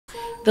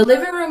The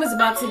living room is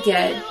about to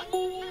get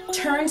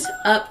turned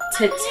up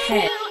to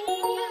 10.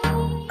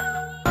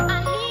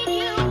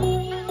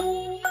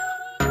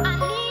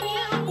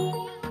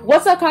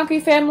 What's up,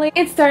 Concrete family?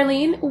 It's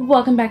Darlene.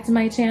 Welcome back to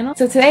my channel.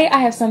 So today I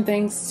have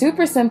something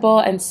super simple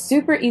and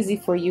super easy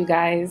for you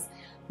guys.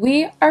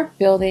 We are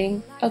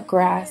building a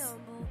grass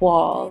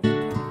wall.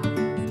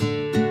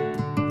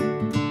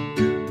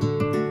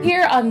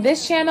 Here on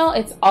this channel,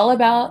 it's all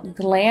about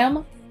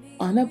glam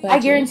on a budget. I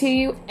guarantee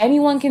you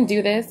anyone can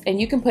do this, and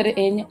you can put it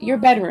in your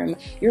bedroom,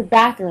 your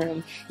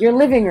bathroom, your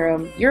living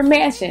room, your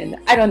mansion.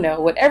 I don't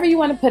know, whatever you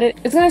want to put it.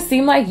 It's gonna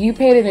seem like you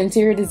paid an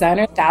interior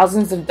designer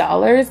thousands of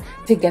dollars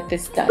to get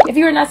this done. If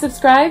you are not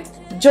subscribed,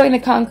 join the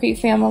Concrete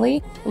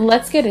family.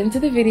 Let's get into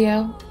the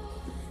video.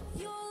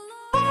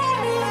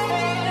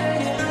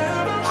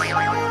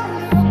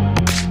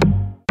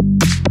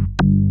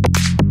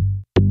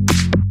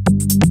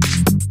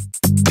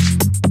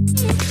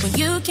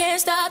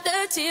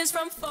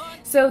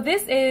 So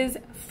this is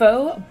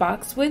faux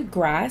boxwood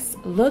grass.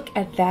 Look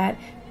at that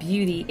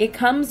beauty. It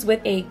comes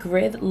with a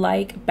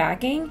grid-like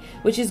backing,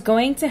 which is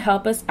going to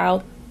help us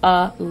out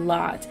a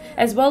lot,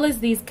 as well as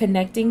these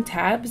connecting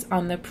tabs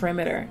on the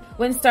perimeter.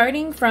 When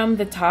starting from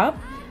the top,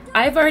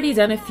 I've already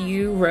done a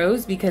few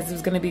rows because it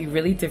was going to be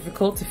really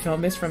difficult to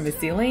film this from the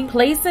ceiling.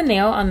 Place a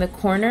nail on the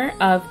corner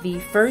of the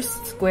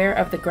first square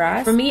of the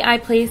grass. For me, I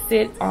placed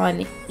it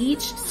on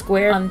each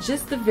square on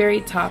just the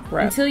very top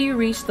row until you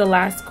reach the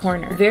last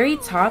corner. The very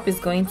top is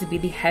going to be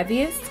the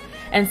heaviest,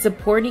 and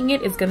supporting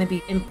it is going to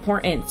be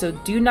important, so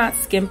do not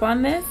skimp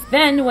on this.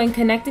 Then when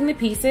connecting the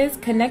pieces,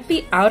 connect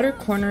the outer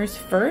corners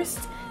first,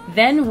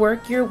 then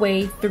work your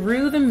way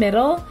through the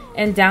middle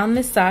and down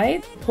the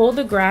side. Pull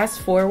the grass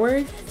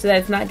forward so that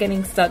it's not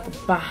getting stuck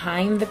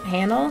behind the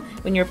panel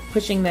when you're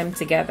pushing them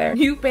together.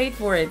 You paid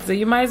for it, so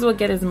you might as well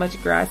get as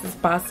much grass as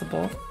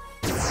possible.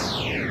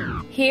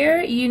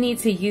 Here you need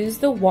to use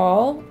the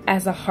wall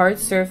as a hard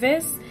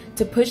surface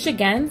to push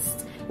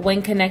against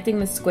when connecting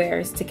the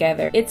squares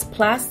together. It's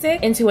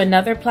plastic into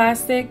another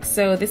plastic,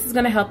 so this is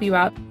going to help you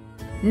out.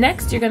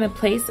 Next, you're going to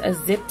place a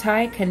zip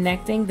tie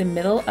connecting the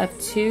middle of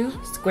two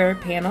square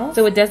panels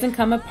so it doesn't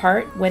come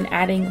apart when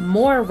adding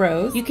more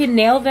rows. You can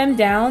nail them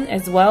down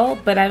as well,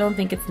 but I don't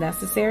think it's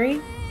necessary.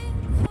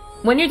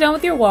 When you're done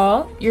with your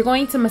wall, you're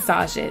going to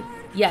massage it.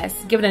 Yes,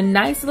 give it a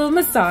nice little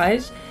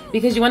massage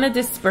because you want to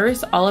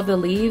disperse all of the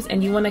leaves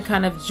and you want to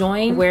kind of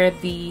join where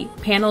the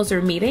panels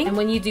are meeting. And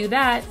when you do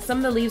that, some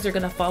of the leaves are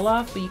going to fall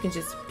off, but you can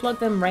just plug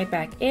them right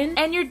back in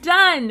and you're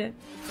done.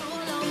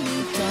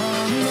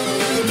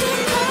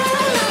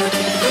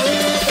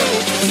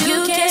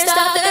 You can't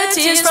stop the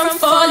tears from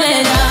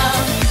falling out.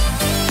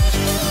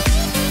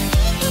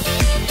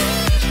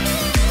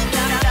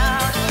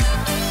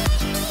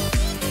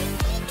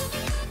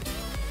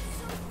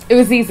 It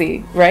was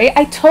easy, right?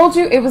 I told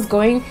you it was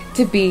going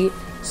to be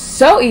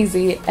so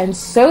easy and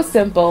so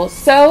simple.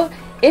 So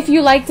if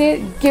you liked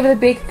it, give it a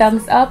big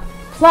thumbs up.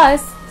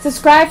 Plus,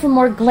 subscribe for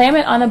more Glam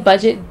It on a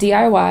Budget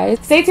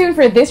DIYs. Stay tuned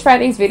for this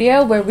Friday's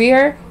video where we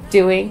are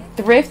doing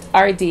Thrift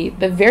RD,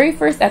 the very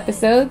first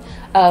episode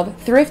of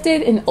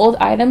thrifted and old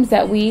items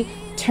that we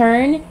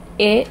turn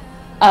it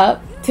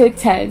up to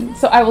 10.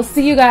 So I will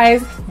see you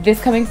guys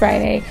this coming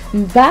Friday.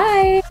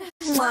 Bye!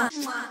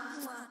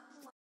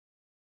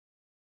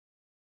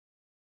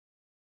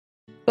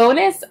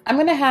 Bonus, I'm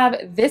gonna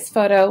have this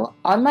photo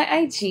on my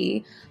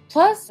IG,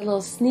 plus a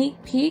little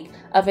sneak peek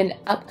of an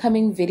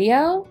upcoming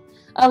video,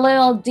 a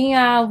little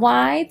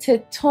DIY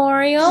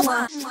tutorial.